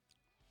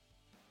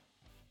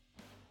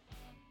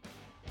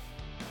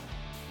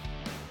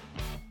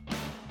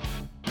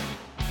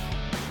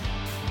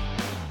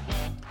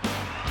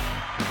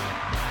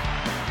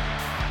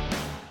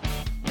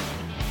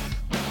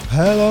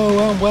Hello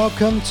and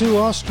welcome to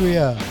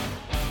Austria.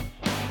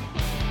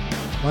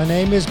 My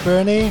name is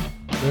Bernie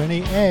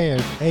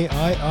Aird,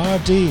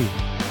 A-I-R-D.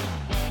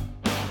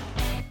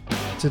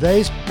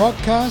 Today's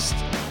podcast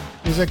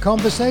is a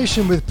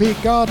conversation with Pete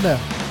Gardner.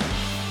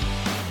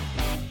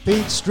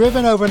 Pete's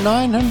driven over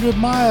 900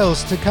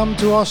 miles to come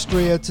to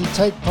Austria to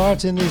take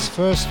part in his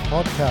first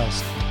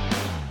podcast,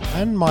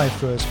 and my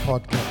first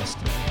podcast.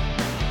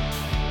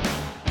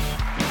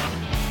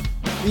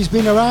 He's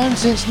been around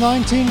since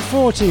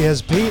 1940,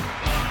 has Pete.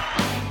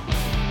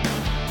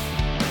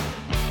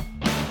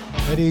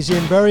 But he's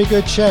in very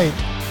good shape.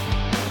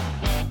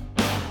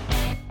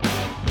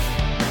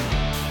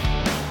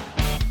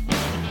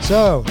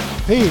 So,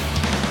 Pete,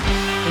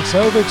 it's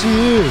over to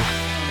you.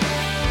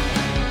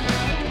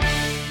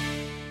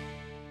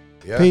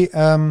 Yeah. Pete,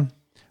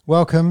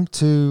 welcome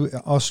to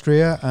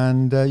Austria,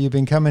 and you've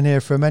been coming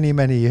here for many,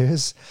 many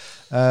years.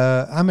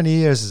 How many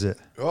years is it?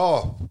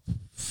 Oh,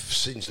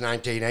 since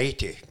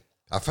 1980.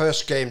 I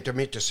first came to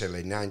Mittersill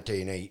in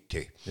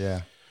 1980.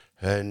 Yeah.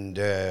 And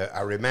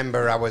I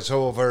remember I was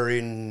over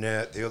in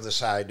the other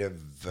side of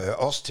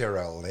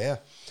Osttirol there.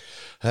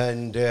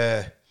 And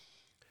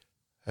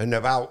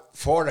about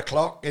 4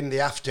 o'clock in the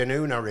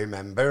afternoon, I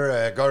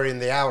remember, got in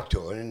the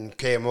auto and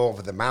came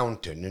over the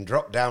mountain and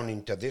dropped down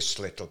into this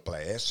little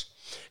place.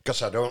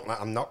 Because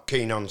I'm not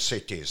keen on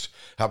cities.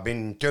 I've been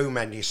in too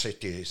many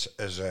cities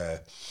as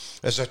a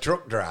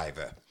truck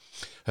driver.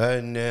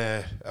 And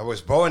I was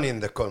born in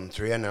the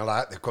country, and I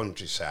like the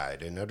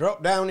countryside. And I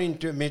dropped down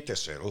into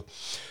Mittersill,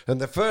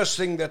 and the first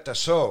thing that I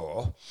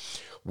saw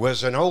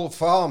was an old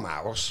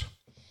farmhouse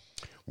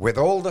with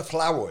all the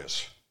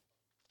flowers.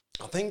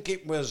 I think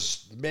it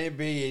was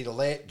maybe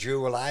late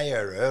July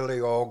or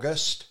early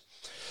August,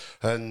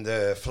 and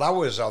the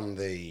flowers on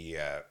the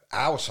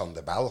house on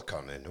the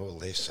balcony and all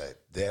this,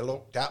 they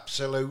looked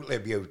absolutely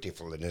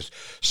beautiful. And as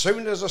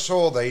soon as I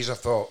saw these, I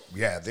thought,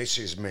 yeah, this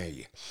is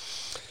me.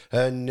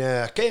 And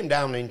I came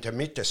down into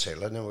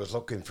Mittersill, and I was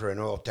looking for an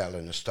hotel,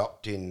 and I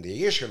stopped in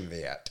the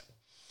Ischenwert,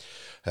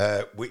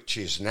 which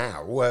is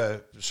now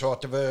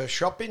sort of a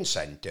shopping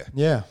centre.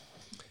 Yeah.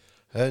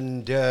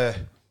 And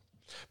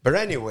but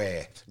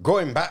anyway,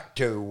 going back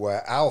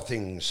to how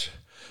things,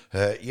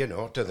 to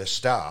the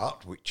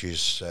start, which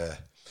is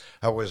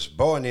I was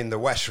born in the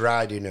West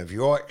Riding of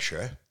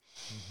Yorkshire,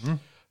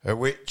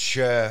 which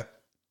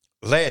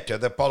later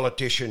the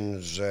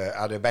politicians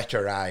had a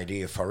better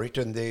idea for it,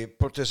 and they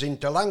put us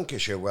into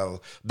Lancashire.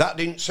 Well, that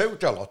didn't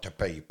suit a lot of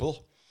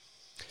people.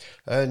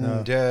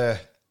 And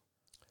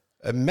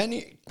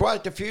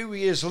quite a few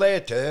years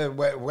later,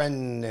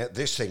 when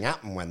this thing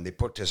happened, when they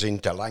put us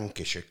into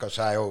Lancashire, because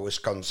I always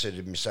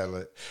considered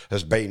myself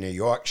as being a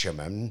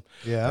Yorkshireman,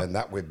 and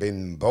that we'd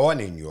been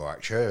born in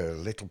Yorkshire, a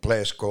little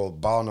place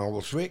called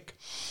Barnoldswick.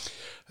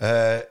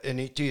 And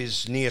it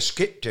is near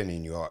Skipton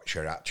in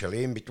Yorkshire,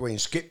 actually, in between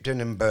Skipton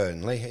and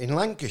Burnley in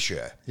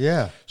Lancashire.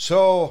 Yeah.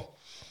 So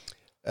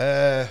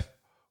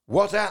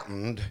what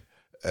happened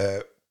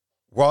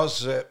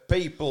was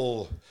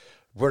people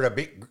were a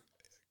bit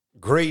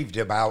grieved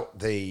about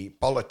the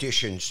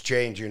politicians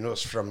changing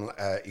us from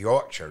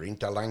Yorkshire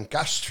into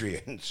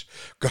Lancastrians,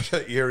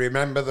 because you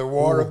remember the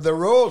War of the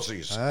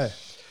Roses. Aye.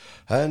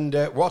 And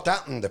what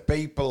happened, the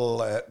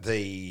people,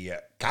 the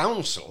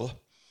council,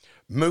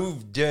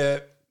 moved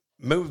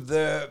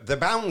the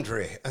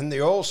boundary, and they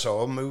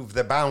also moved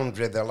the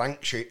boundary, the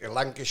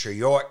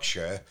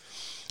Lancashire-Yorkshire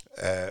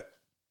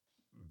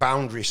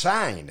boundary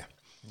sign.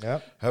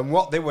 Yep. And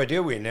what they were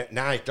doing at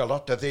night, a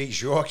lot of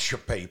these Yorkshire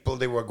people,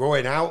 they were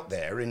going out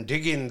there and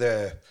digging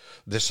the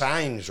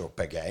signs up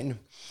again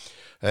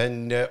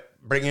and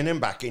bringing them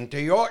back into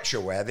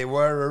Yorkshire where they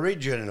were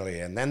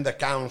originally. And then the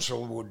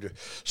council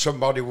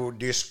somebody would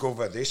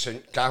discover this,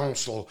 and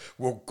council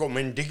would come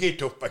and dig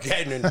it up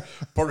again and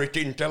put it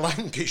into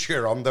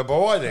Lancashire on the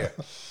border.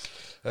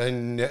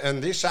 And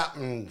this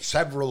happened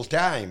several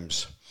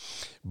times.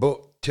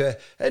 But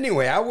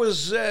anyway, I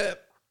was...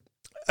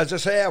 as I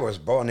say, I was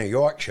born a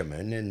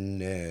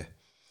Yorkshireman,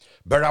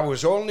 but I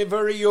was only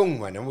very young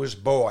when I was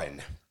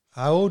born.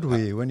 How old were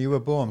you when you were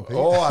born, Pete?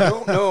 Oh, I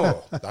don't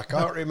know. I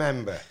can't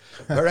remember.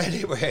 But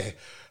anyway,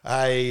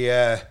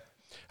 I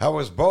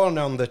was born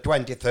on the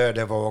 23rd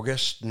of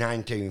August,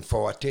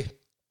 1940.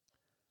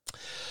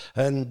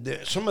 And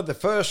some of the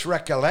first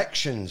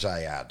recollections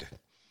I had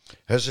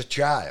as a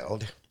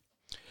child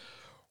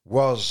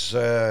was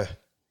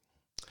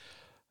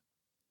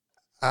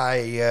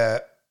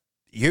I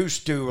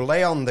used to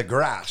lay on the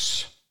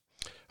grass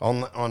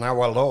on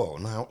our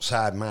lawn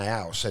outside my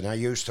house, and I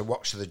used to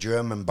watch the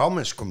German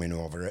bombers coming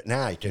over at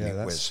night, and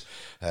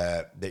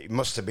it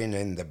must have been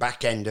in the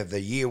back end of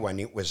the year when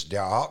it was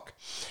dark,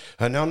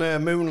 and on a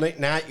moonlit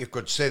night you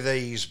could see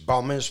these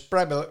bombers,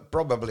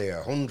 probably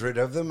 100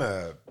 of them,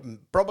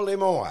 probably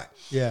more,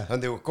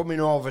 and they were coming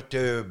over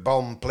to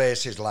bomb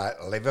places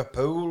like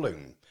Liverpool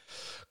and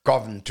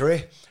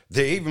Coventry.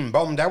 They even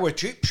bombed our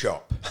chip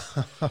shop.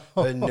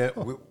 And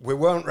we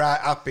weren't right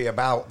happy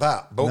about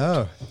that.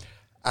 But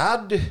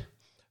had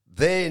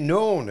they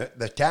known at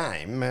the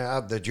time,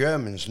 the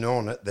Germans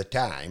known at the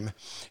time,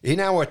 in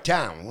our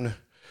town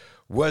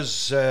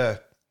was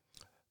the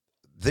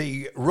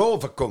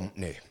Rover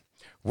Company,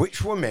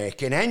 which were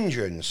making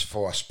engines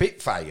for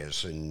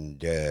Spitfires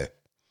and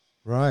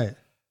right.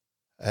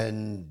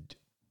 And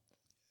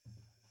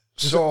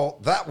so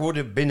that would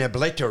have been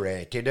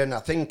obliterated, and I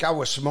think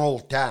our small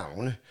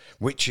town,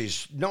 which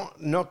is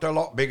not a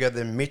lot bigger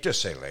than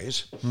Mittersill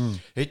is,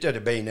 it would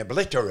have been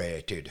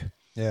obliterated.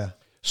 Yeah.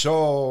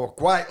 So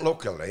quite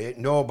luckily,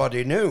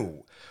 nobody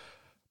knew.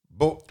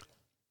 But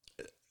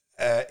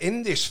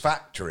in this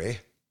factory,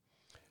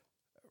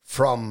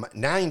 from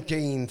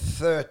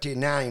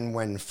 1939,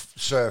 when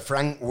Sir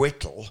Frank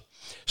Whittle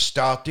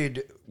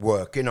started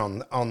working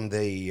on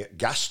the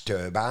gas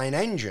turbine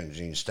engines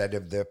instead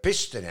of the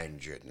piston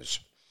engines.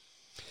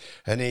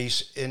 And I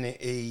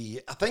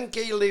think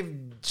he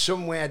lived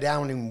somewhere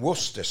down in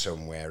Worcester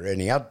somewhere,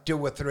 and he had 2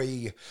 or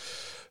 3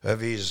 of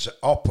his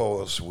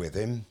oppos with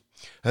him,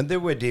 and they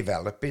were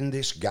developing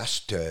this gas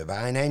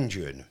turbine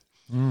engine.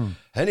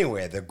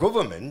 Anyway, the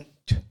government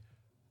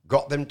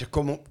got them to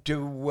come up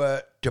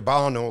to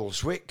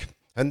Barnoldswick,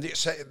 and they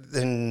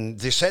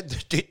said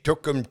that it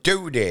took them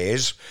 2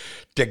 days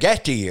to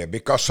get here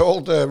because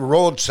all the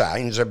road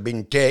signs had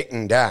been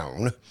taken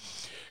down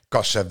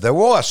because of the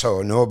war.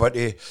 So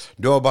nobody,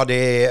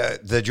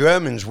 the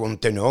Germans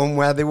wouldn't have known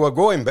where they were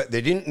going, but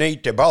they didn't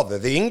need to bother.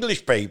 The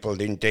English people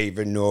didn't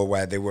even know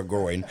where they were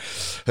going.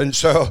 And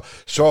so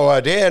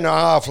a day and a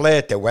half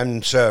later,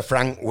 when Sir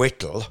Frank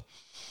Whittle,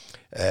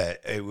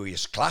 who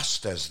was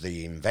classed as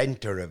the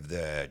inventor of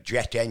the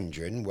jet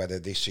engine, whether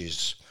this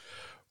is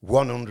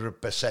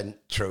 100%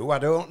 true, I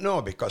don't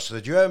know, because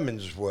the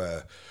Germans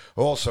were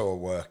also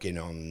working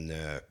on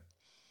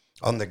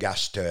the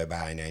gas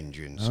turbine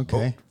engines.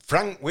 Okay. But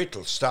Frank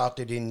Whittle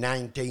started in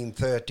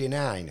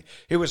 1939.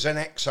 He was an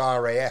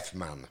ex-RAF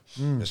man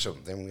or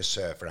something with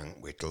Sir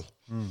Frank Whittle.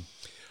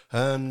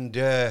 And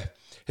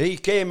he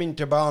came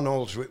into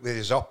Barnolds with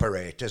his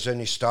operators, and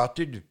he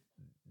started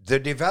the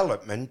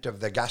development of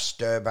the gas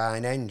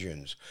turbine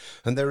engines.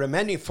 And there are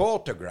many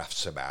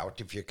photographs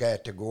about, if you care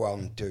to go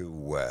onto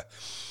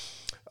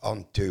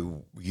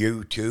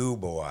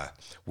YouTube or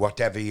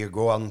whatever you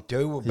go on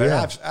to. But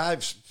Yeah.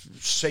 I've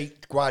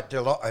seeked quite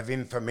a lot of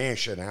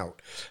information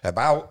out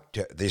about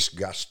this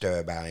gas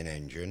turbine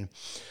engine,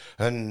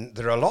 and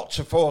there are lots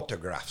of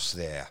photographs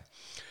there.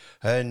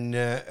 And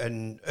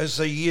as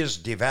the years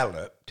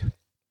developed,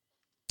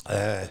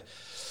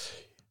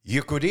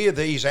 you could hear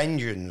these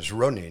engines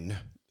running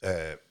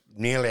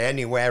nearly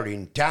anywhere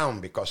in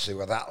town because they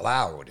were that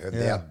loud. And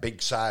they had big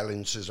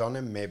silencers on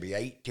them, maybe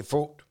 80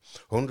 foot,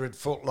 100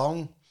 foot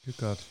long. Good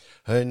God.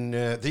 And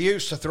they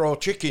used to throw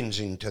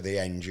chickens into the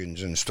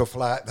engines and stuff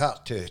like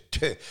that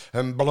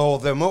and blow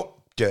them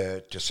up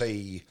to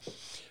see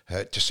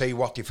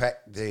what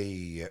effect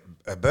a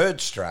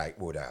bird strike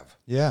would have.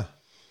 Yeah.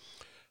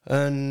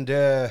 And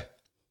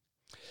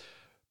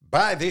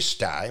by this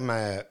time,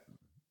 I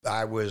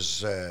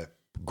was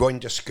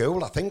going to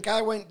school. I think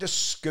I went to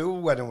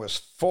school when I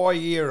was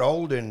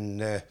 4-year-old,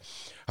 and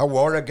I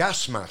wore a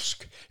gas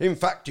mask. In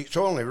fact, it's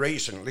only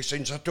recently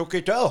since I took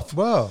it off.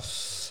 Well,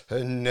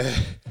 And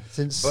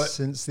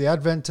since the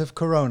advent of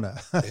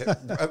Corona.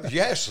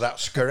 yes,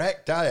 that's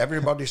correct.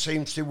 Everybody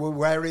seems to be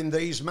wearing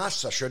these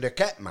masks. I should have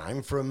kept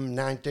mine from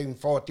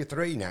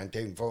 1943,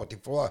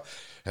 1944,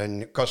 and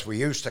because we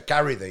used to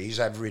carry these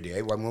every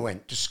day when we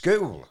went to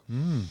school.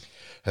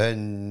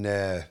 And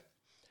at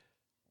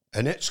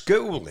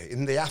school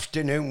in the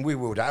afternoon we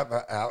would have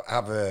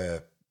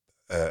a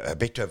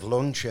bit of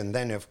lunch, and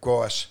then of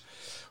course,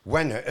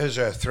 when as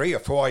a 3 or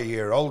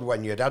 4-year-old,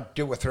 when you'd had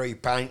 2 or 3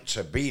 pints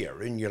of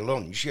beer in your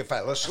lunch, you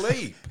fell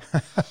asleep.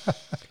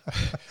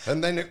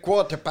 And then at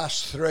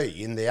 3:15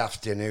 in the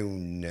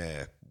afternoon,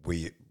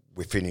 we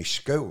finished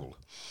school,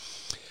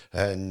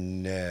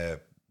 and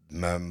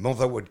my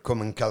mother would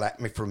come and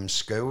collect me from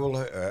school,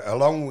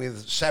 along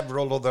with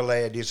several other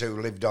ladies who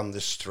lived on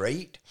the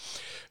street,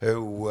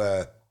 who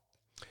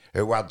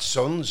had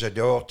sons or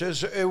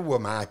daughters who were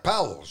my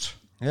pals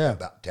at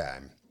that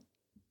time.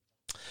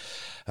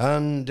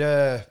 And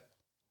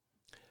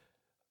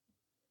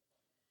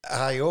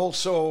I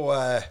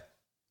also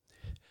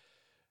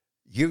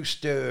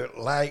used to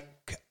like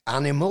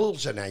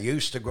animals, and I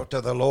used to go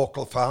to the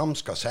local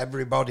farms because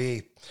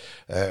everybody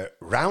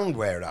round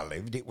where I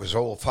lived, it was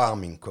all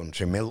farming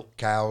country, milk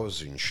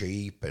cows and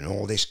sheep and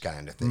all this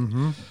kind of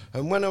thing.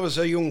 And when I was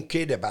a young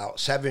kid, about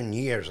 7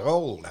 years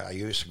old, I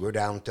used to go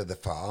down to the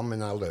farm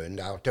and I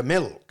learned how to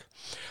milk.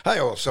 I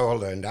also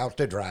learned how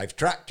to drive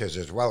tractors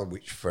as well,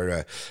 which for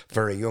a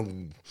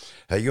young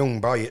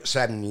boy at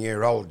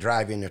 7-year-old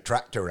driving a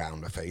tractor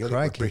around the field, it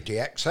was pretty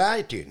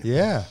exciting.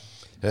 Yeah.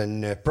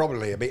 And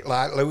probably a bit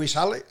like Lewis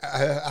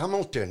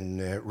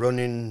Hamilton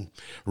running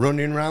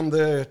around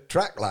the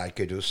track like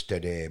he does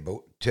today.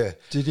 But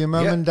did your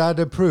mum and dad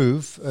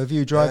approve of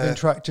you driving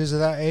tractors at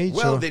that age?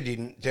 Well, they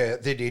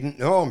didn't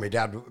know.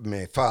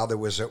 My father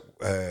was at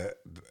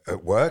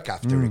work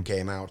after he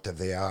came out of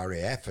the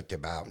RAF at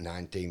about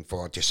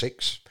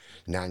 1946,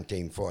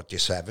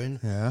 1947.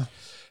 Yeah.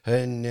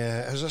 And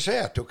as I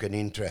say, I took an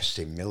interest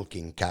in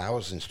milking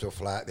cows and stuff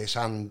like this,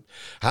 and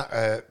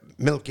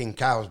milking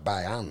cows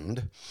by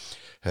hand,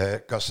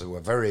 because there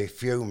were very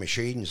few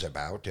machines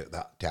about at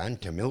that time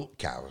to milk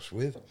cows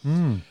with.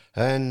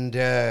 And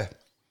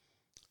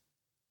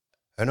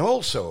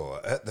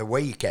also at the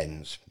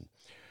weekends,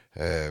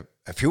 a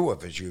few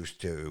of us used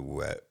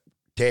to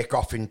take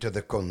off into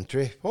the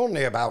country,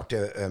 only about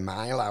a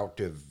mile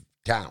out of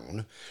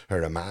town,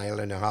 or a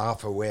mile and a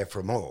half away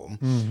from home,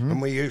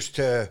 and we used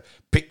to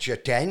pitch a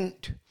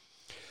tent,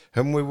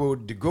 and we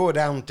would go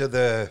down to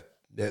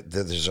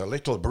there's a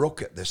little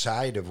brook at the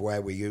side of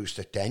where we used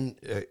to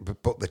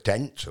put the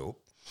tents up,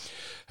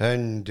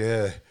 and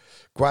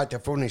quite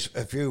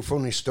a few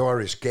funny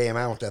stories came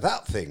out of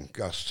that thing,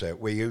 because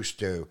we used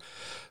to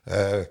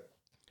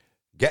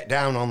get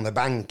down on the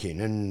banking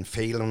and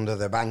feel under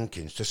the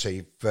bankings to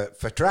see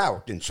for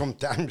trout. And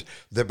sometimes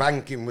the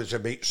banking was a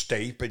bit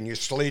steep and you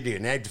slid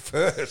in head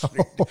first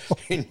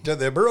into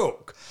the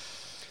brook.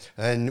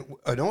 And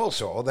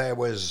also there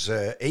was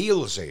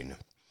eels in.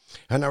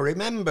 And I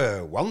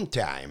remember one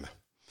time,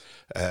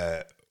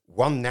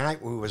 one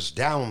night we was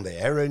down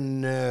there,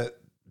 and the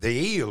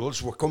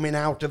eels were coming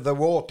out of the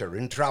water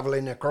and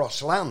travelling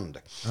across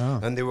land.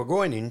 And they were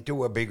going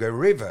into a bigger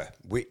river,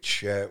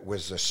 which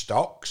was the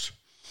Stocks.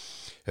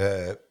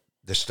 The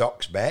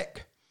Stocks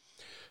Beck,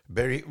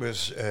 but it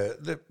was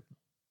the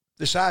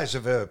size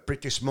of a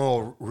pretty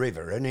small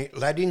river, and it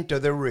led into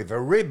the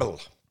River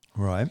Ribble,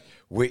 right,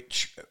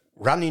 which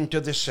ran into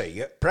the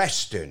sea at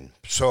Preston.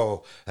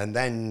 So, and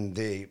then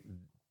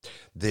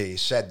they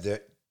said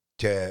that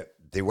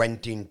they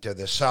went into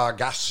the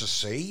Sargasso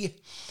Sea,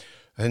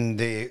 and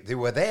they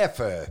were there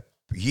for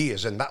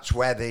years, and that's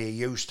where they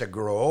used to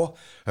grow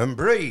and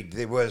breed.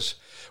 There was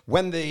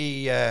when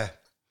they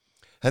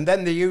and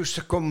then they used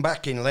to come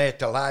back in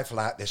later life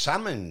like the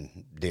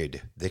salmon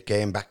did. They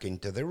came back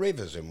into the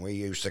rivers, and we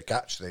used to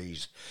catch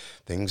these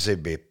things.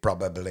 There'd be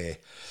probably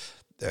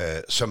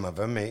some of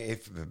them,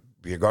 if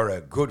you got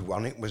a good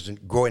one, it was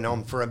going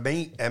on for a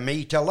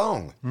metre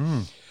long.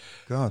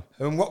 God.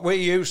 And what we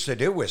used to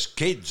do as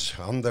kids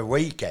on the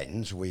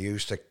weekends, we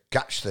used to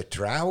catch the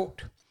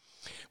trout.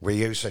 We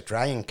used to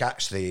try and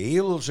catch the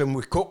eels, and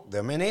we cooked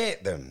them and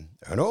ate them.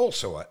 And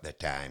also at the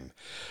time,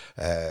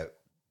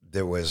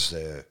 there was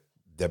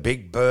the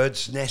big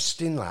birds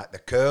nesting, like the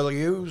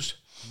curlews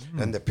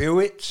and the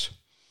pewits.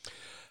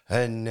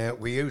 And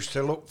we used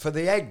to look for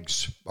the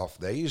eggs off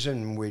these,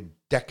 and we'd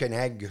take an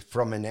egg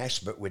from a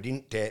nest, but we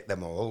didn't take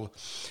them all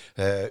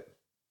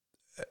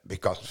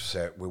because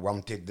we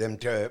wanted them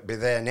to be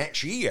there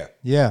next year.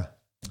 Yeah.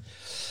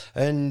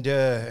 And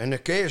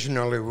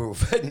occasionally we'll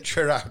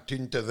venture out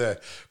into the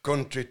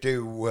country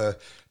to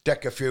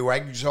take a few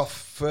eggs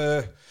off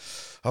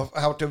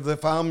out of the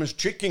farmer's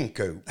chicken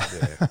coop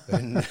there.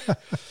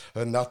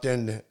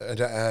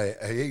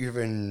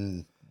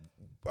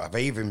 I've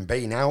even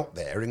been out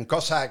there, and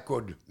because I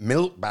could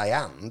milk by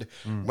hand,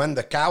 when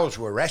the cows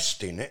were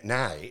resting at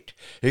night,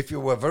 if you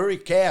were very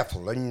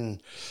careful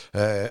and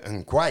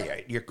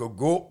quiet, you could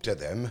go up to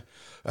them,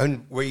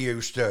 and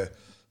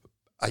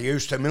I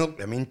used to milk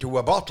them into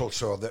a bottle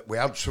so that we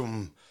had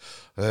some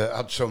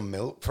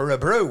milk for a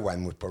brew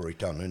when we put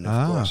it on. And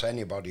of course,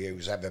 anybody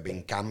who's ever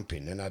been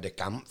camping and had a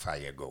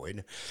campfire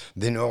going,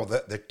 they know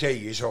that the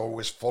tea is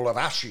always full of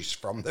ashes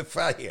from the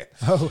fire.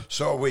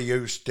 So we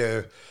used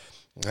to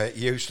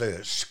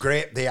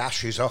scrape the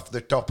ashes off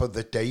the top of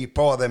the tea,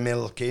 pour the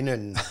milk in,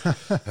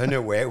 and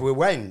away we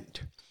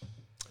went.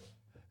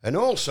 And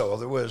also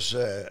there was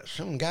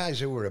some guys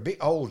who were a bit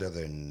older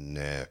than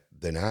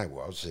I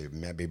was,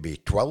 maybe be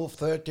 12,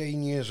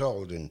 13 years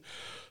old, and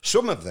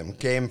some of them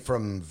came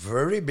from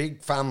very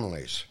big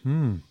families,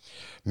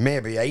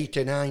 maybe 8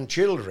 or 9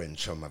 children,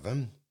 some of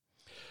them.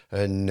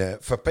 And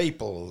for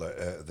people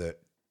that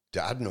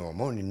had no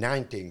money, in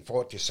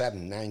 1947,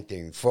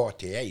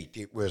 1948,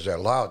 it was a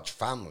large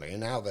family,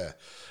 and how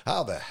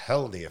the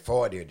hell they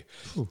afforded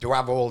to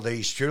have all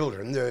these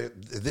children?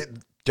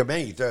 To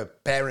me, the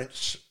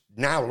parents,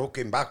 now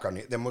looking back on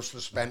it, they must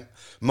have spent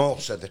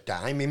most of the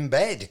time in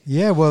bed.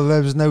 Yeah, well,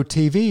 there was no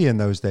TV in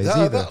those days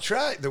either. That's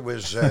right. There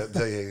was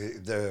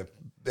the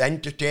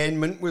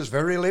entertainment was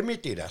very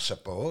limited, I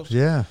suppose.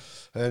 Yeah.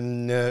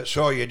 And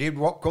so you did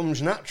what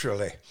comes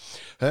naturally.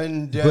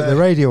 And put the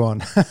radio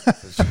on.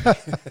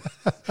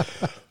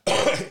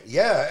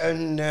 Yeah,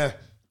 and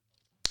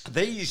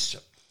these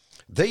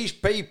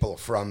people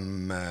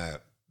from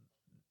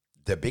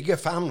the bigger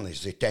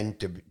families, they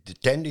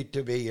tended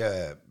to be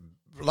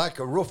like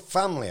a rough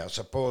family, I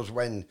suppose.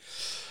 When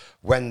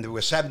there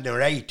were 7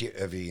 or 8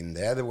 of you in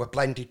there were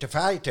plenty to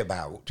fight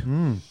about.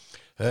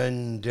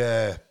 And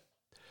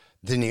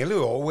they nearly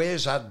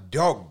always had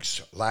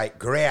dogs, like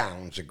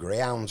greyhounds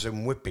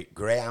and whippet,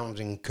 greyhounds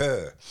and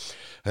cur.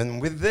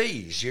 And with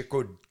these, you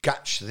could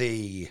catch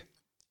the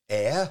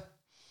hare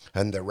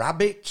and the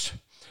rabbits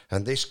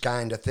and this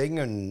kind of thing,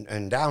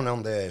 and down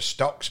on the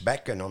Stocks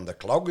Beck and on the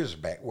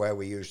Cloggers Beck where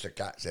we used to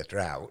catch the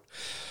trout,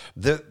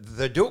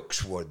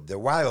 the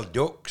wild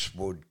ducks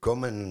would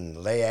come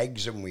and lay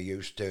eggs, and we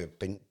used to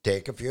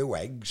take a few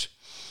eggs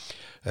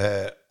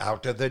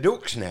out of the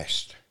duck's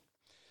nest.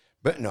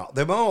 But not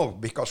them all,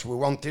 because we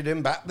wanted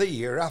them back the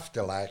year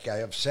after, like I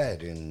have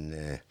said.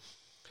 And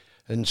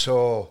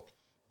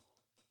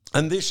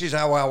this is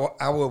how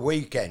our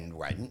weekend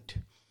went.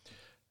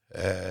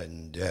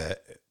 And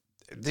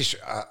this,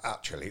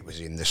 actually, it was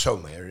in the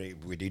summer.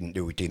 We didn't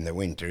do it in the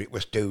winter. It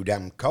was too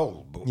damn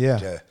cold. But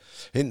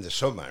in the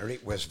summer,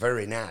 it was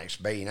very nice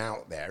being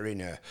out there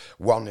in a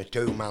 1 or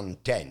 2 man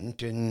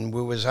tent. And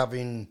we was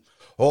having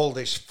all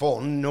this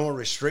fun, no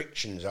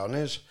restrictions on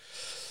us.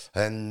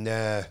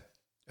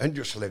 And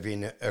just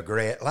living a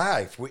great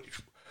life,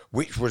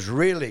 which was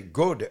really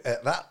good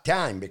at that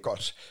time,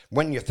 because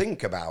when you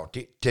think about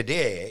it,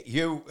 today,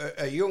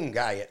 a young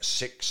guy at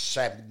 6,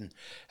 7,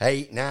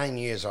 8, 9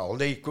 years old,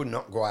 he could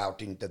not go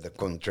out into the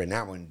country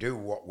now and do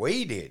what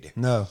we did.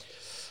 No.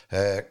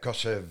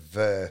 Because of,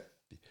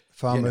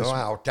 farmers.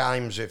 How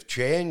times have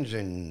changed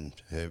and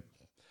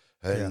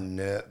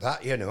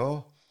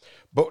that,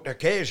 But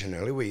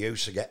occasionally we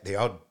used to get the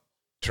odd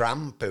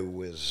tramp who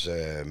was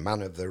a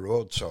man of the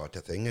road sort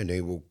of thing, and he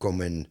would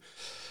come and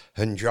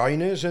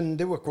join us, and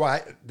they were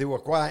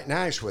quite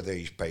nice with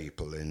these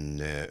people.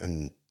 And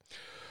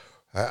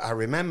I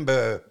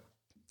remember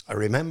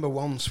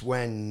once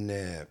when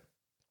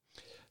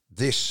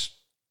this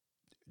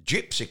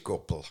gypsy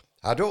couple,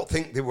 I don't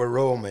think they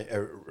were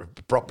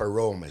proper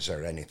Romans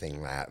or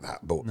anything like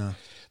that, but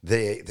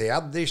they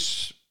had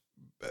this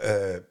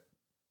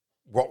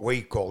what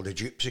we called a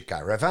gypsy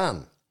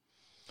caravan.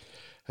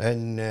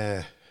 And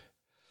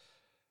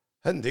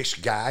this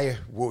guy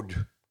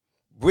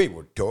we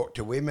would talk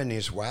to him and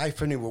his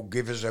wife, and he would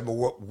give us a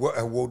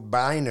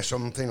woodbine or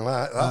something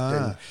like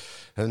that.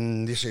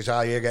 And this is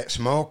how you get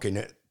smoking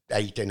at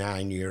 8 or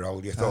 9 year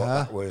old. You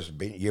thought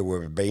you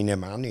were being a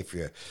man if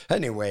you...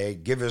 Anyway,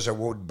 give us a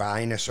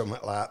woodbine or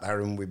something like that,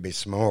 and we'd be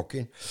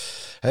smoking.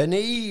 And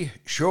he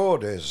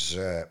showed us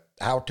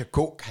how to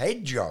cook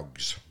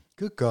hedgehogs.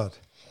 Good God.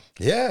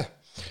 Yeah.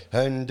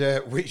 And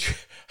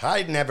which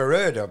I'd never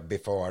heard of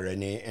before,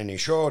 and he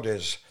showed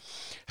us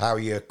how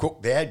you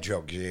cook the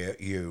hedgehog.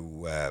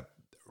 You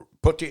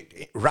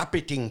wrap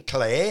it in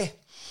clay,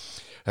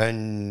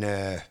 and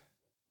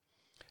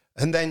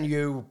then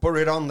you put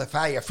it on the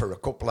fire for a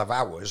couple of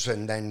hours,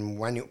 and then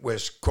when it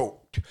was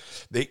cooked,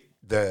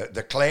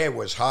 the clay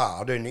was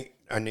hard, and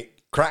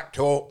it cracked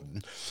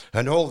open,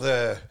 and all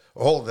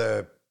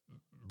the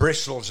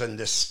bristles and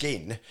the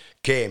skin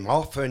came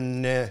off,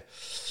 and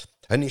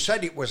he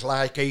said it was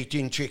like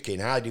eating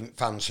chicken. I didn't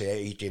fancy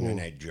eating an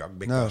hedgehog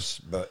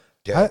because... No. But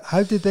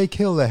how did they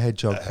kill the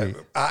hedgehog, Pete?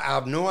 I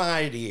have no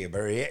idea,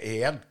 but he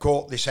had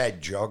caught this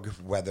hedgehog,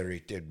 whether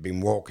it had been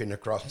walking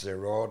across the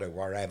road or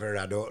wherever,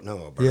 I don't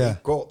know. But he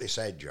caught this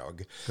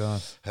hedgehog.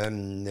 God.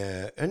 And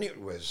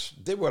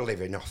they were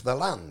living off the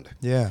land.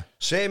 Yeah.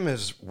 Same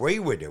as we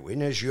were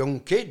doing as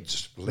young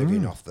kids,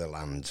 living off the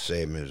land.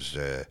 Same as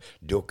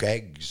duck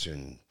eggs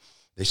and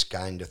this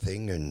kind of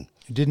thing. And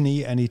you didn't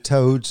eat any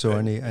toads or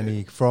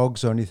any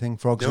frogs or anything?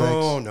 Frogs'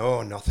 legs?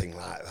 No, nothing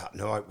like that.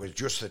 No, it was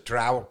just the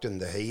trout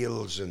and the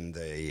eels and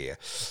the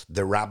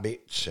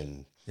rabbits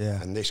and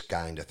this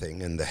kind of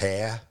thing, and the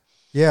hare.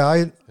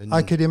 Yeah,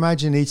 I could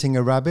imagine eating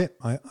a rabbit,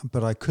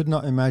 but I could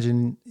not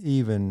imagine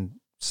even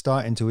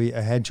starting to eat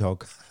a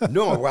hedgehog.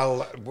 No,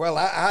 well,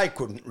 I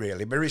couldn't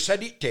really, but he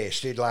said it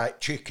tasted like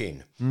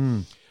chicken,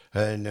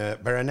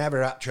 but I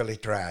never actually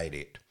tried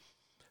it,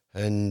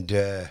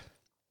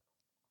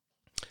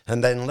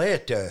 and then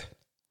later,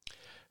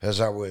 as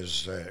I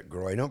was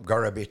growing up,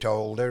 got a bit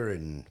older,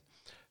 and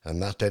I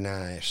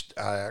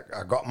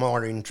got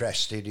more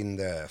interested in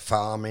the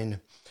farming.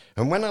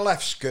 And when I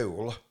left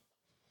school,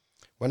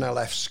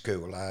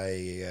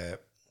 I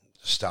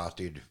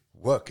started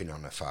working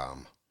on a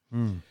farm.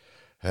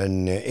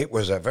 And it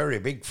was a very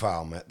big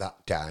farm at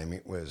that time.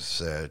 It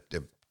was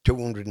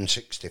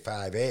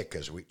 265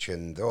 acres, which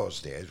in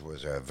those days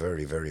was a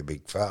very, very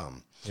big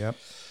farm. Yep.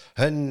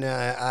 And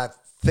I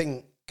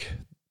think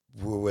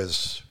we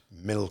was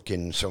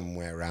milking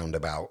somewhere around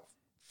about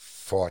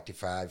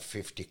 45,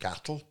 50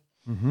 cattle.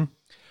 Mm-hmm.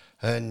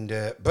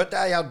 But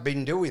I had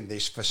been doing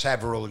this for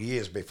several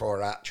years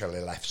before I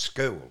actually left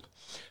school.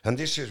 And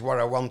this is what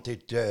I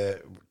wanted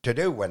to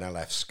do when I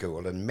left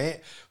school. And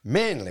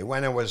mainly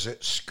when I was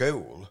at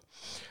school,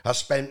 I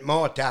spent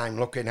more time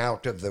looking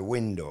out of the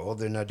window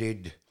than I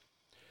did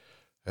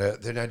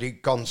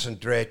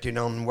concentrating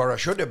on what I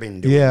should have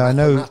been doing,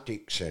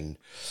 mathematics, and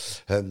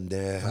I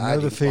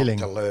didn't want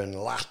to learn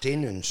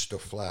Latin and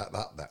stuff like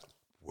that. That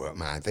weren't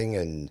my thing,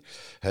 and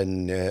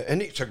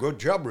it's a good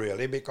job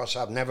really, because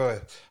I've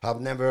never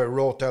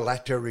wrote a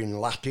letter in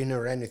Latin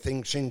or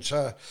anything since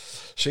I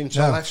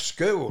left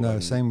school. No,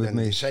 same with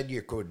me. They said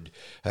you could,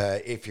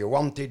 if you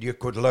wanted, you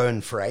could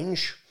learn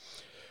French,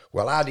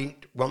 Well, I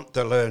didn't want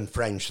to learn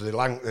French.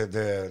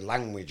 The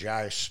language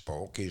I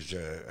spoke is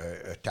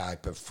a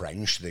type of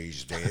French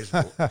these days,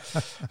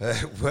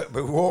 but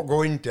we won't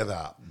go into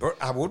that. But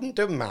I wouldn't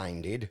have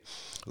minded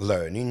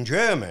learning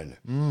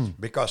German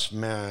because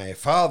my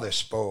father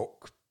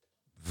spoke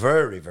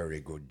very,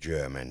 very good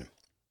German,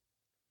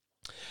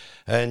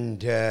 and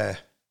that.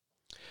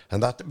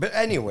 But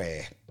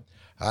anyway,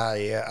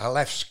 I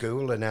left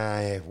school and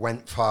I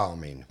went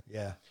farming.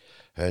 Yeah.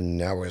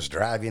 And I was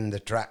driving the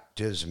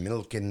tractors,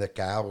 milking the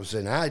cows,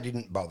 and I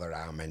didn't bother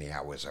how many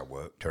hours I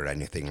worked or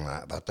anything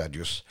like that.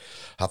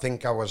 I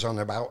think I was on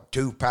about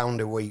 £2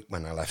 a week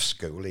when I left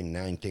school in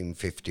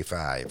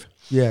 1955.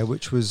 Yeah,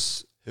 which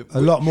was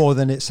a lot more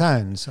than it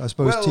sounds. I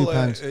suppose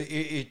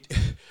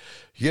 £2.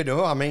 You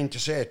know, I mean, to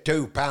say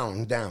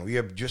 £2 now,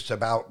 you just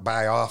about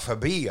buy half a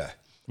beer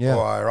Yeah.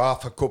 or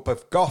half a cup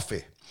of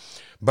coffee.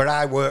 But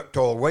I worked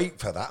all week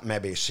for that,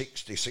 maybe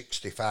 60,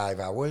 65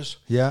 hours.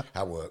 Yeah.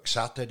 I worked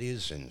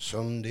Saturdays and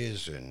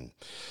Sundays, and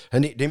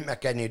it didn't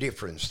make any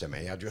difference to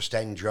me. I just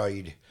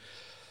enjoyed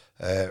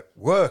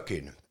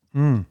working.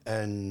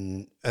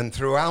 And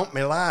throughout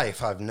my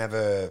life, I've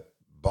never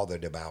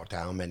bothered about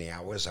how many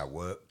hours I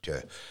worked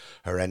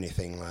or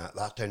anything like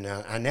that. And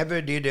I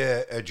never did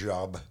a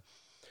job.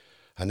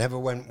 I never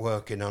went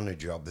working on a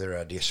job that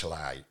I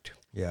disliked.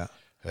 Yeah.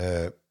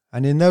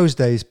 And in those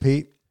days,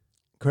 Pete,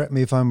 correct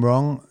me if I'm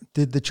wrong,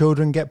 did the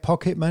children get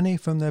pocket money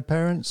from their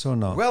parents or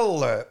not?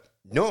 Well,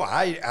 no,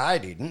 I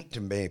didn't.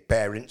 My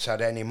parents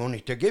had any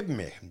money to give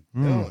me.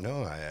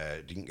 No,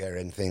 I didn't get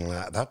anything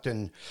like that.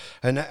 And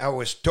I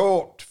was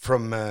taught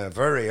from a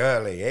very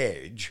early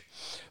age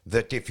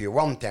that if you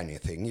want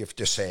anything, you have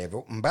to save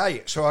up and buy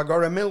it. So I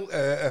got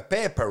a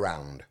paper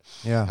round.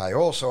 Yeah. I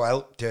also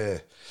helped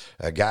a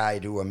guy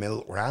do a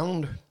milk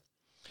round.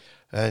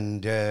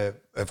 And,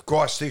 of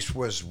course, this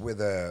was with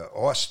a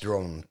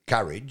horse-drawn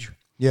carriage.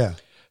 Yeah.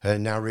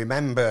 And I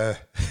remember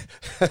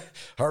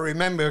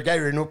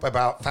getting up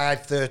about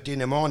 5:30 in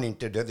the morning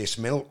to do this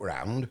milk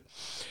round,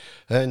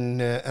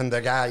 and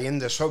the guy in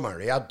the summer,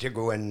 he had to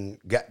go and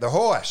get the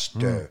horse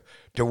to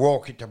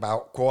walk it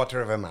about quarter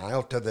of a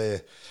mile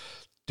to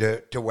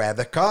where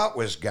the cart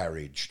was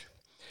garaged,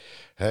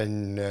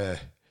 and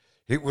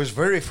it was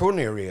very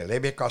funny really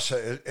because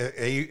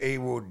he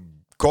would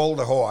call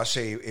the horse,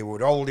 he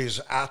would hold his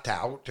hat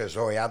out as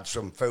though he had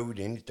some food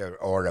in it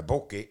or a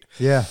bucket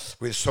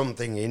with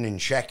something in and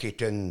check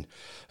it, and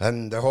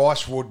the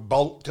horse would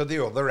bolt to the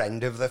other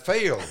end of the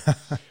field.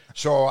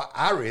 So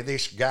Harry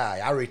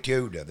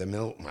Tudor, the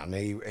milkman,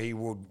 he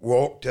would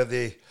walk to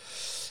the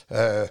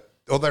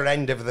other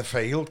end of the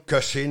field,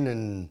 cussing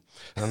and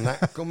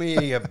that, come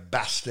here, you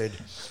bastard.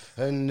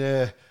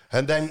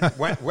 And then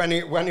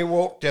when he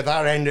walked to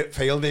that end of the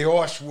field, the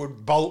horse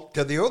would bolt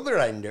to the other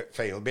end of the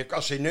field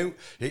because it knew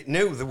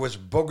there was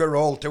bugger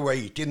all to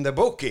eat in the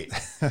bucket.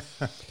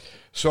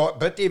 So,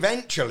 but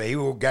eventually he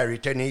would get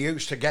it, and he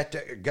used to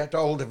get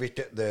hold of it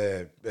at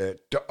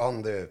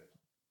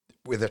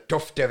with a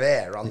tuft of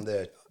hair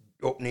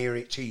up near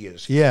its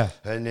ears. Yeah.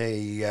 And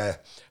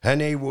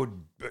he would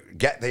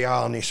get the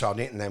harness on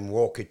it and then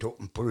walk it up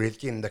and put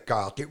it in the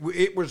cart.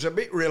 It was a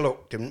bit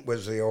reluctant,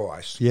 was the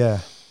horse.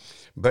 Yeah.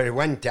 But he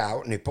went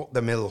out and he put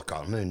the milk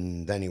on,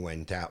 and then he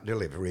went out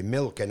delivering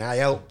milk, and I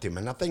helped him,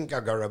 and I think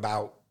I got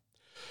about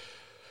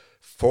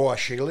 4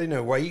 shilling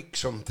a week,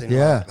 something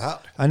like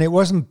that. And it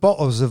wasn't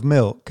bottles of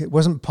milk. It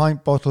wasn't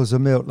pint bottles of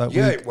milk like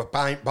it were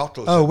pint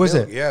bottles. Oh, of was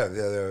milk. it? Yeah,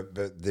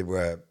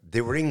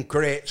 they were in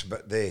crates,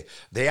 but they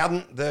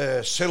hadn't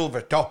the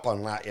silver top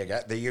on like you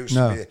get. They used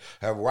to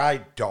be a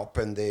wide top,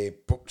 and they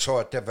put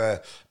sort of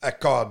a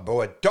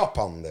cardboard top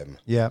on them.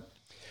 Yeah.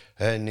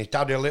 And it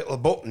had a little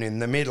button in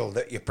the middle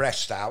that you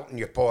pressed out and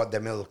you poured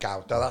the milk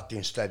out of that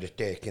instead of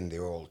taking the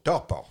old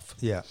top off.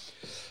 Yeah.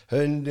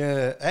 And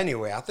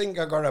anyway, I think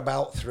I got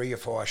about 3 or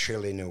 4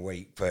 shilling a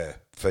week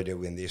for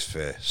doing this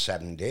for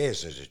 7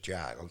 days as a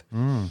child.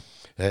 And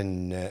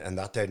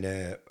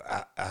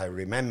I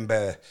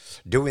remember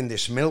doing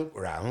this milk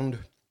round,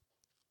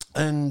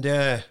 and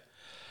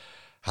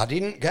I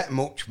didn't get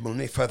much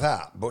money for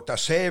that, but I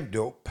saved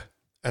up.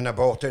 And I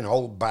bought an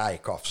old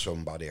bike off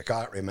somebody. I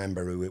can't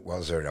remember who it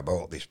was that I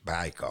bought this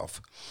bike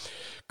off.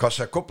 Because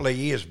a couple of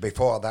years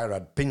before that,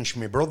 I'd pinched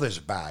my brother's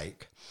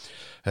bike.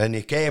 And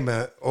he came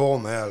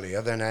home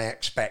earlier than I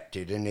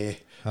expected, and he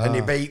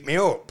beat me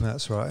up.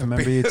 That's right. I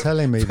remember you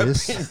telling me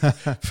this.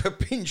 For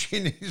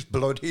pinching his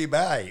bloody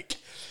bike.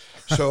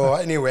 So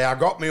anyway, I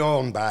got my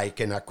own bike,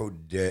 and I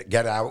could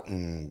get out.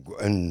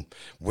 And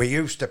we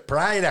used to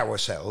pride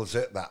ourselves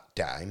at that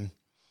time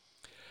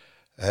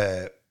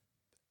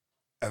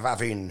of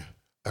having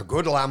a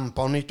good lamp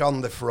on it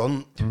on the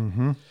front,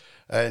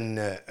 and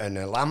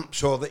a lamp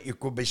so that you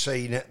could be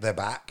seen at the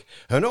back.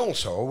 And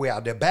also we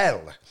had a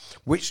bell,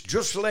 which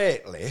just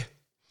lately,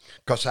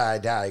 because I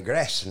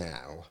digress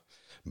now,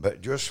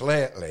 but just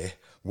lately,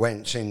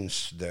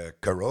 since the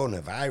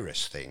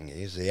coronavirus thing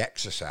is, the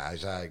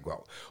exercise I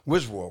got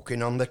was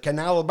walking on the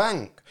canal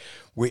bank,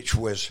 which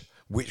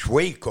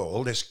we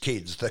called as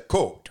kids the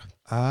cut.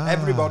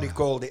 Everybody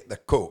called it the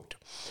cut.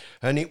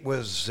 And it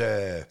was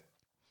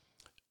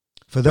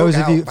For those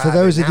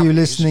of you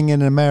listening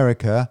in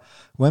America,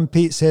 when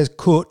Pete says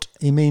cut,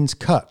 he means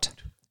cut.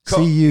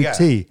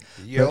 C-U-T.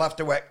 Yeah. You'll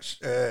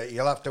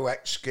have to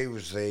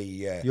excuse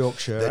the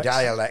Yorkshire the accent.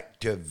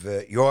 dialect of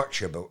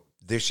Yorkshire, but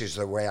this is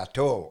the way I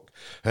talk,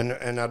 and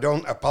I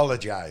don't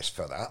apologise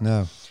for that.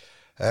 No.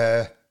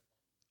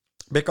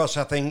 Because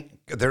I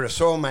think there are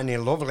so many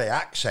lovely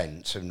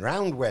accents, and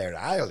round where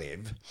I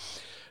live,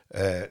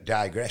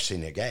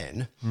 digressing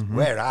again,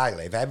 where I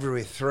live,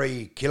 every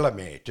 3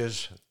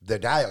 kilometres the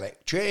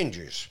dialect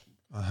changes.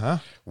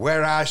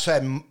 Where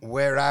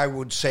I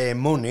would say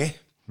money,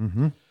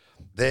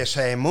 they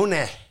say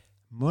money.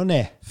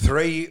 Money.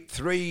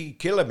 3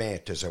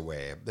 kilometres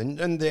away,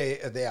 and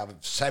they have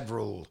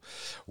several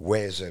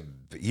ways of.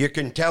 You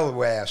can tell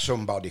where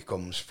somebody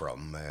comes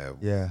from.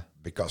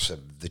 Because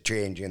of the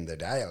change in the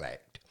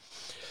dialect.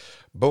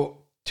 But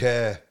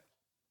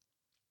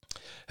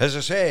as I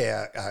say,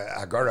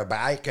 I got a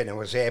bike and I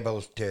was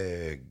able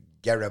to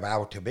get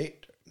about a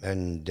bit,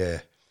 and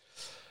the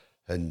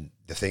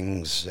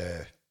things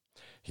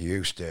you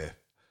used to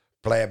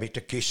play a bit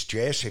of kiss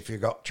chase if you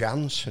got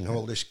chance and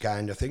all this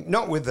kind of thing.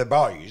 Not with the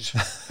boys.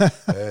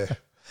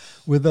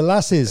 With the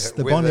lasses,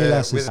 the bonny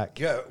lasses.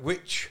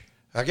 Which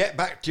I get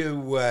back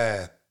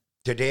to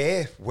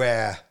today,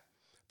 where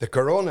the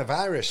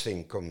coronavirus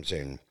thing comes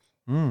in.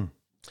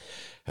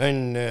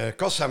 And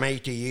because I'm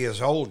 80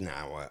 years old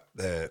now,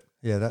 that's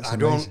I amazing.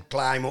 don't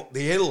climb up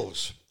the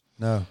hills.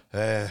 No.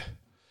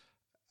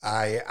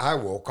 I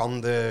walk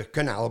on the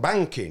canal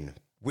banking,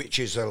 which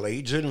is the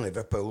Leeds and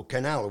Liverpool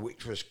canal,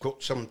 which was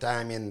cut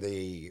sometime in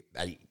the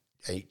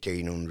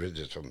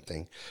 1800s or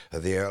something,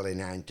 of the early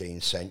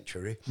 19th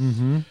century.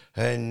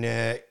 And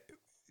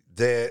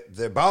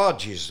the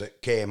barges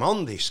that came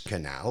on this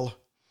canal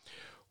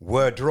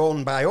were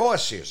drawn by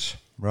horses.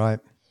 Right.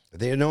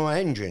 There were no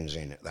engines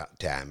in at that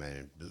time.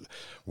 And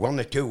 1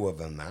 or 2 of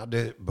them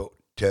had, but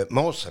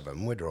most of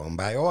them were drawn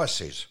by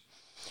horses.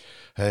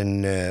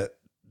 And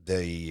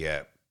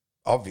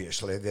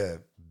obviously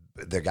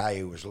the guy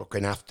who was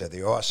looking after the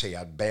horse, he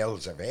had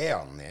bales of hay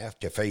on there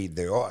to feed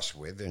the horse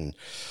with, and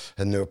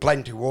there were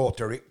plenty of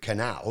water at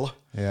canal.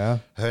 Yeah.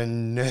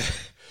 And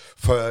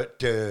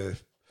to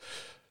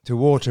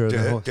water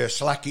the horse. To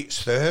slack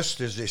its thirst,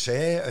 as they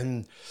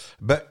say.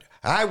 But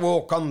I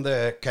walk on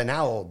the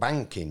canal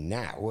banking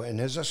now, and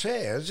as I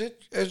say,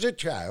 as a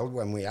child,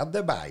 when we had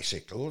the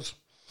bicycles,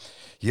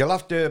 you'll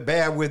have to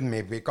bear with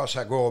me because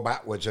I go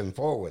backwards and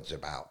forwards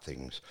about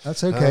things.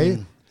 That's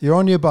okay. You're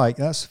on your bike.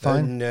 That's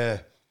fine.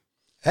 And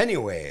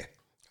anyway,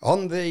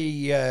 on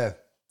the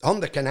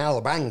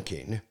canal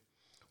banking,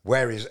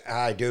 whereas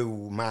I do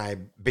my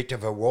bit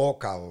of a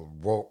walk, I'll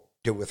walk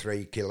 2 or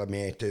 3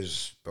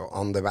 kilometres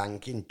on the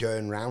banking,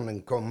 turn round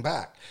and come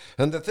back.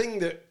 And the thing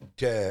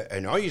that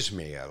annoys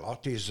me a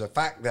lot is the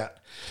fact that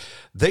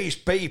these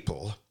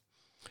people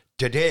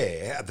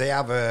today,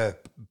 they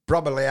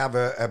probably have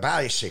a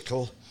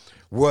bicycle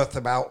worth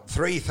about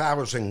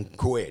 3,000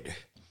 quid.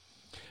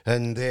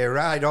 And they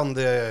ride on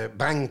the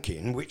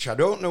banking, which I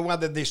don't know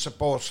whether they're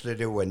supposed to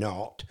do or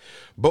not,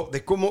 but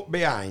they come up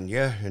behind you,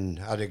 and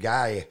had a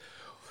guy,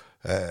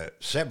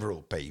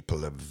 several people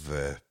have,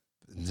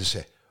 they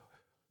say,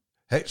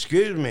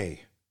 "Excuse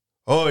me,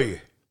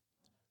 oi."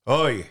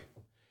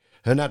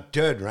 And I'd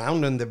turn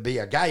round and there'd be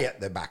a guy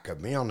at the back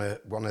of me on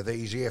one of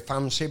these here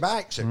fancy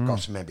bikes that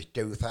cost maybe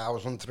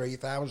 2,000,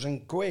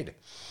 3,000 quid.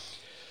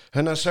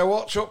 And I said,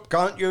 "What's up?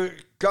 Can't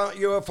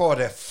you afford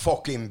a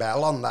fucking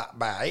bell on that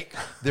bike?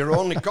 They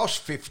only cost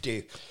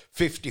 50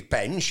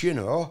 pence,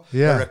 or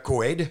a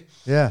quid.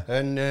 Yeah.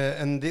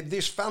 And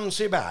this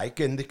fancy bike,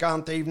 and they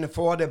can't even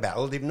afford a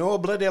bell. They've no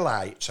bloody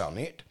lights on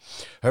it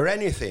or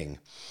anything.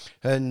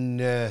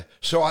 And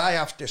so I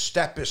have to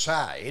step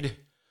aside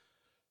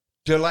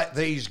to let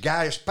these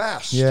guys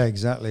pass." Yeah,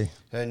 exactly.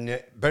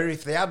 And but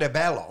if they had a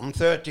bell on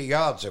 30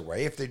 yards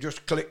away, if they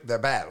just clicked the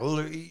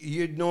bell,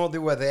 you'd know they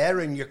were there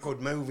and you could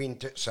move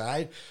into the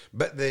side.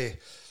 But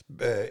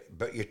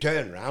you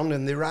turn round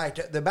and they're right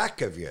at the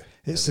back of you.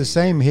 It's the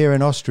same here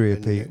in Austria,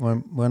 Pete.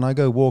 When I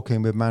go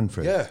walking with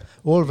Manfred,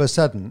 all of a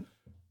sudden,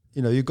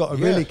 you've got to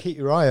really keep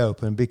your eye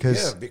open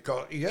because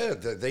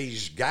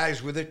these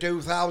guys with the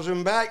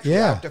 2,000 bikes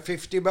Yeah. without a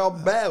 50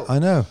 bob bell. I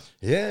know.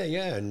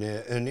 And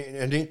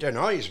it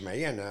annoys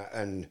me, and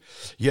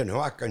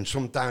I can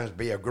sometimes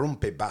be a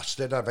grumpy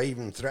bastard. I've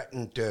even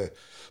threatened to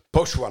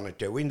push 1 or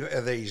 2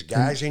 of these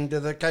guys into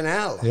the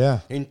canal,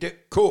 into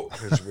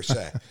cut, as we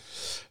say,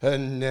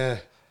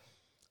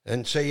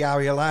 and see how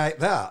you like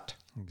that.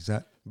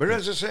 Exactly. But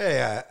as I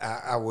say,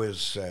 I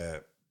was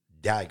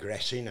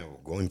digressing. I was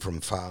going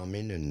from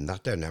farming and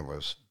that, and I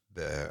was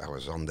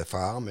on the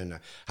farm, and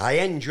I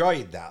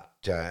enjoyed that.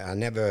 I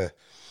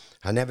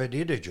never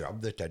did a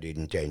job that I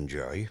didn't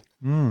enjoy.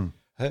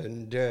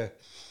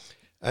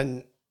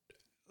 And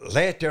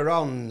later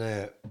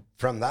on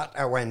from that,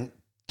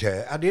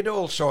 I did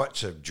all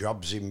sorts of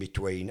jobs in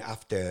between.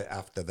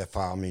 After the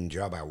farming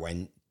job, I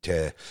went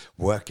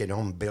working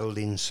on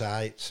building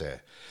sites,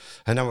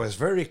 and I was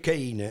very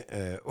keen,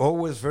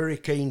 always very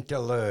keen to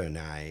learn.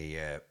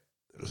 I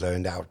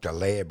learned how to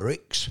lay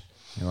bricks.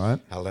 Right.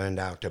 I learned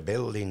how to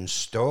build in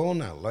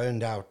stone. I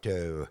learned how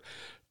to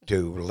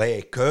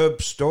lay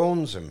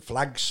curbstones and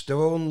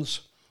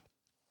flagstones,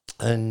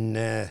 and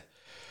then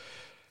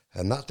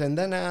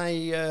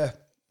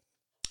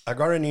I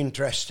got an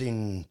interest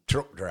in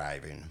truck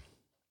driving.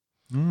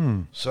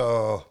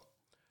 So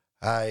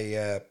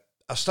I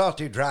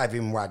started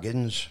driving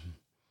wagons,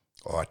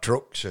 or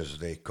trucks as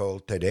they call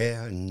today,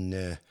 and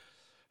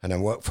I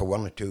worked for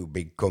one or two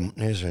big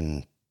companies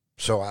and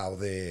saw how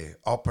they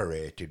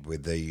operated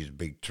with these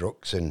big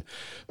trucks. And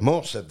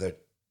most of the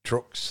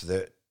trucks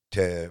that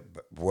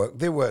worked,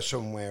 they were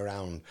somewhere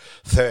around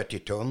 30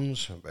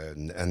 tons,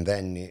 and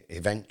then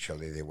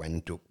eventually they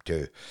went up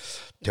to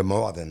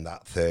more than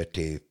that,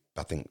 30,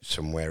 I think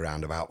somewhere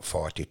around about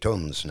 40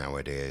 tons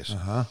nowadays.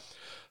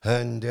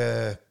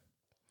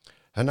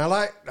 And I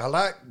like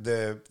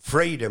the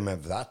freedom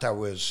of that.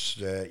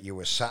 You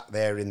were sat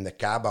there in the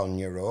cab on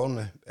your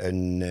own,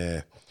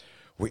 and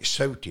which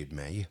suited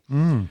me.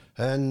 And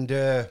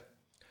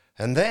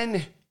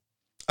then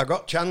I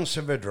got chance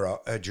of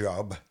a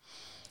job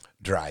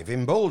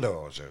driving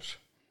bulldozers.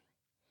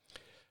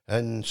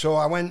 And so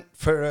I went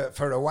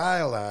for a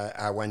while.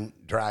 I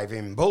went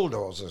driving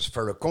bulldozers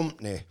for a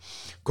company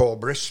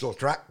called Bristol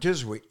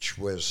Tractors, which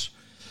was.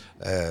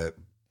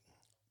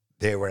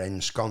 They were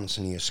ensconced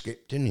near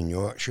Skipton in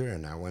Yorkshire,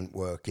 and I went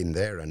working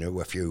there. I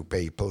knew a few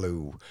people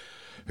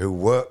who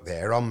worked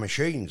there on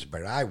machines,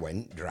 but I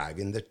went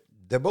driving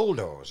the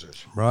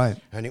bulldozers. Right.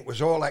 And it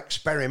was all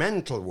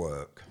experimental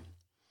work,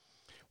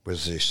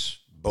 was this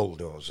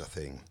bulldozer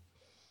thing.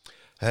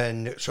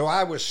 And so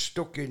I was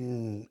stuck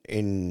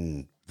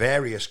in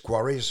various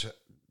quarries,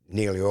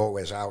 nearly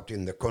always out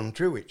in the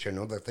country, which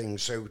another thing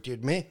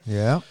suited me.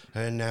 Yeah.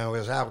 And I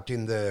was out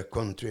in the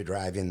country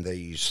driving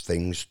these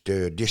things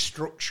to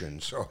destruction,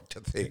 sort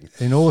of thing.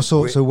 In all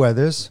sorts of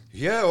weathers.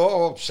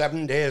 Yeah,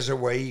 7 days a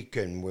week,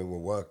 and we were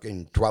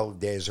working 12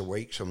 days a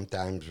week.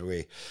 Sometimes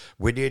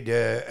we did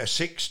a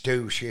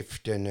 6-2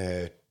 shift and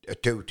a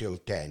 2 till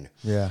 10.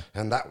 Yeah.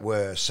 And that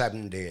were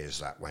 7 days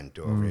that went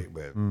over. It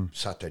were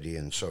Saturday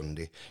and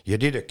Sunday. You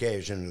did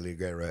occasionally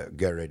get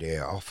a day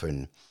off,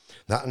 and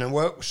I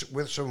worked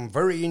with some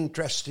very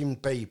interesting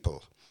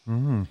people.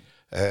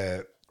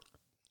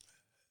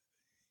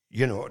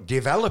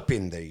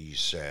 Developing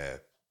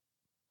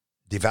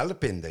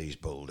these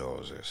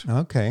bulldozers.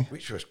 Okay.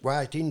 Which was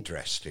quite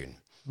interesting.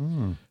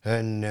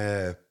 And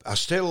I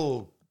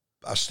still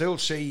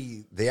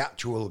see the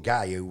actual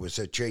guy who was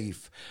the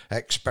chief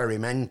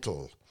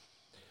experimental.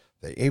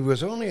 He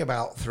was only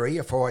about 3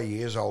 or 4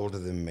 years older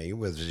than me.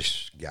 Was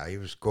this guy who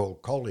was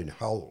called Colin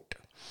Holt.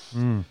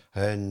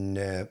 And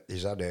he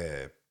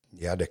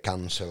had a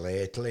cancer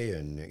lately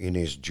and in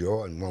his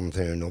jaw and one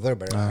thing or another,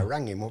 but I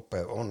rang him up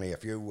only a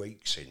few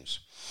weeks since,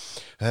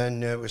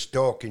 and was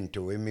talking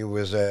to him. He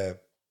was a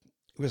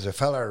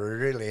fella I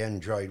really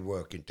enjoyed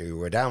working to.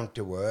 We're down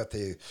to earth.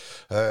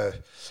 A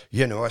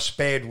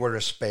spade were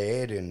a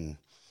spade, and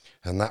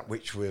that,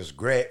 which was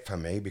great for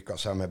me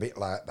because I'm a bit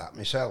like that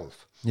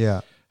myself.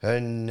 Yeah.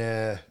 And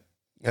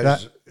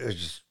as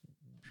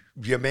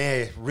you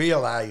may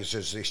realise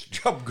as this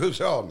job goes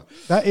on.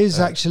 That is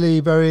actually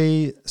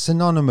very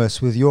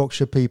synonymous with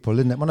Yorkshire people,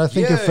 isn't it? When I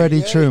think of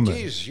Freddie Truman.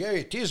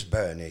 It is,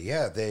 Bernie.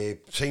 Yeah, they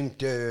seem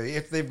to,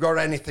 if they've got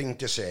anything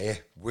to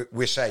say,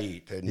 we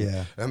say it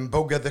and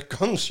bugger the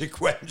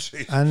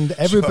consequences. And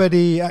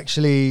everybody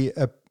actually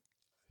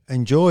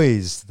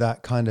enjoys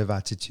that kind of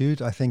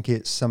attitude. I think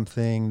it's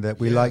something that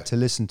we like to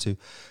listen to.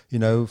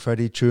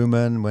 Freddie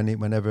Truman,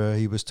 whenever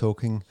he was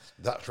talking.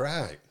 That's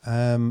right.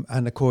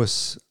 And of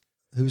course,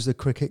 who's the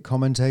cricket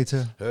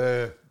commentator?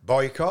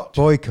 Boycott.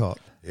 Boycott.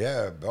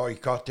 Yeah,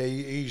 Boycott.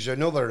 He's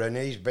another, and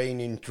he's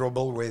been in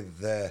trouble with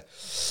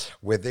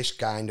this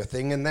kind of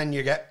thing. And then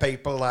you get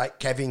people like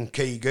Kevin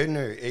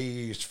Keegan.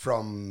 He's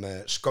from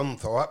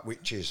Scunthorpe,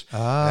 which is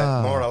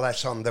more or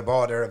less on the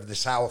border of the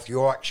South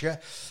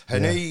Yorkshire.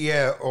 And he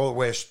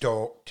always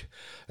talked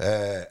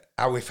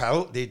how he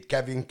felt, did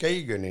Kevin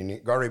Keegan, and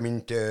it got him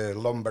into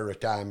lumber a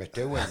time or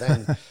two. And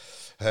then,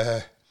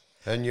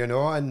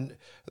 and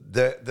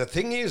the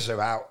thing is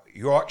about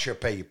Yorkshire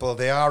people,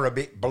 they are a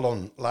bit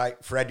blunt,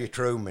 like Freddie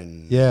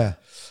Truman. Yeah.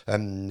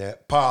 And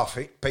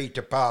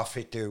Peter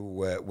Parfitt, who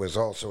was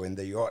also in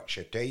the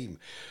Yorkshire team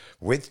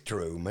with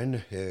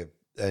Truman,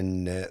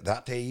 and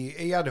that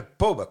he had a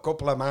pub a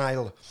couple of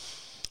miles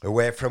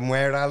away from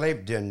where I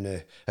lived,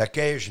 and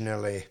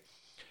occasionally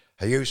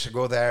I used to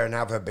go there and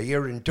have a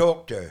beer and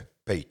talk to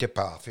Peter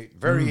Parfitt.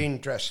 Very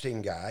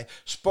interesting guy.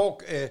 He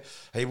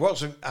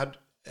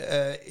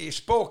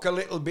spoke a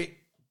little bit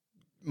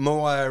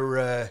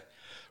more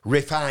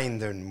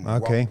refined than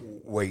what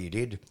we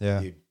did,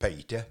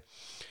 Peter.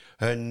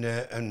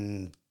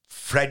 And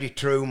Freddie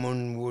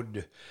Truman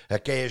would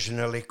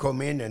occasionally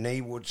come in, and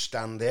he would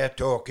stand there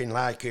talking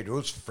like it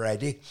was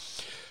Freddie.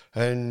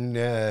 And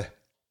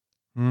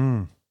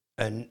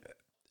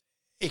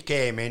he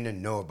came in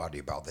and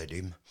nobody bothered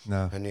him.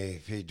 No. And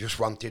he just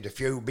wanted a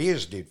few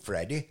beers, did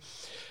Freddie.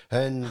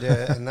 And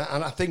and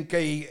I think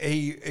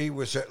he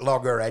was at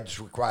loggerheads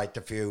with quite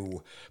a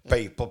few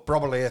people,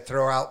 probably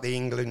throughout the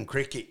England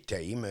cricket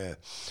team,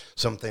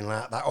 something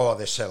like that, or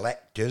the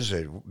selectors,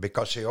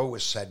 because he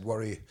always said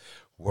what he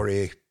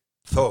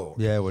thought.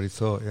 Yeah, what he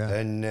thought, yeah.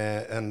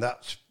 And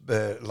that's,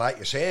 like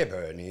you say,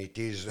 Bernie, it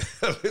is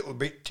a little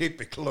bit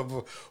typical of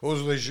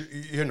us, as,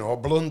 you know,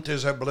 blunt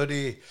as a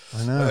bloody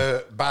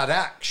bad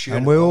axe.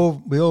 And we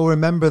all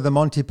remember the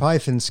Monty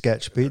Python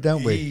sketch, Pete,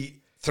 don't we?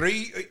 4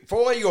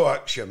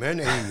 Yorkshiremen,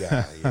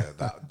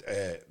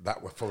 that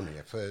were funny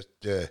at first.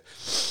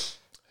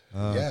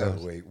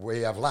 We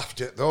have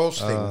laughed at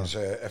those things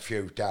a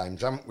few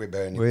times, haven't we,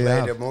 Bernie? We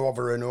Played have. them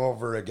over and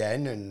over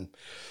again,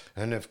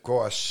 and of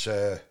course,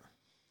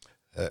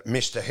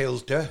 Mr.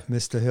 Hilter,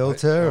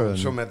 and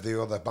some of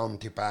the other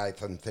Monty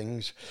Python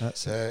things.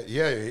 That's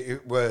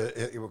it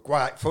were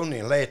quite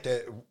funny.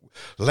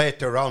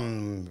 Later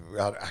on,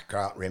 I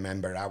can't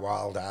remember how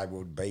old I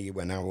would be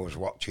when I was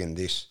watching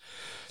these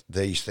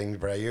things,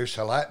 but I used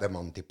to like the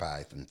Monty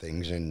Python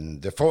things,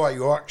 and the 4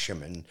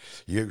 Yorkshiremen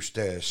used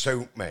to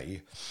suit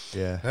me.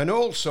 Yeah. And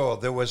also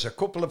there was a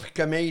couple of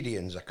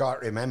comedians, I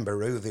can't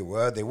remember who they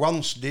were. They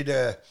once did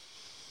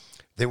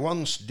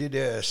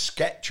a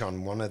sketch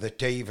on one of the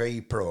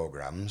TV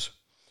programmes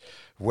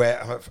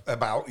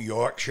about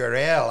Yorkshire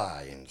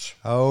Airlines.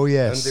 Oh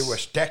yes. And they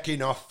was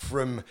taking off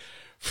from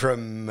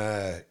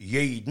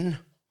Yeadon,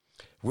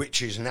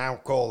 which is now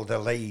called the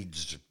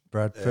Leeds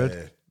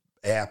Bradford.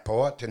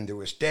 Airport, and they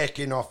was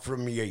taking off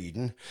from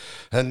Yeadon,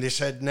 and they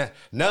said,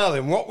 now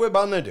then, what we're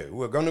going to do,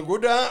 we're going to go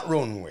down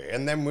runway,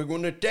 and then we're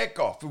going to take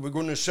off, and we're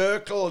going to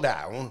circle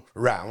down,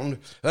 round,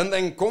 and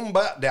then come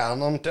back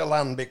down onto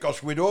land,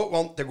 because we don't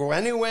want to go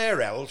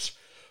anywhere else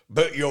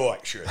but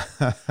Yorkshire.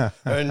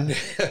 And I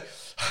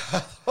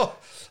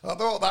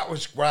thought that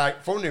was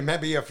quite funny.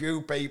 Maybe a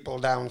few people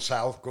down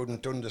south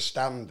couldn't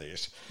understand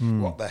this.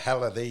 What the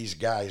hell are these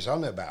guys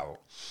on about?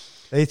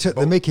 They took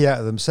the mickey out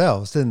of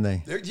themselves, didn't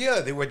they? Yeah,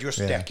 they were just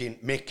taking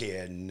mickey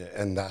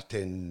and that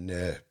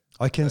in...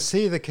 I can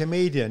see the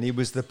comedian. He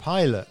was the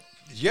pilot.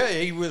 Yeah,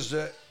 he was...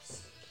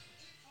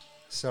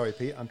 Sorry,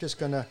 Pete. I'm just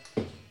going to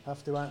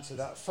have to answer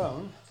that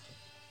phone.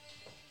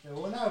 There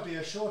will now be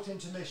a short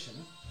intermission.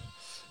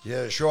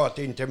 Yeah, short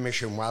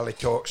intermission while he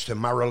talks to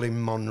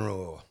Marilyn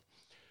Monroe.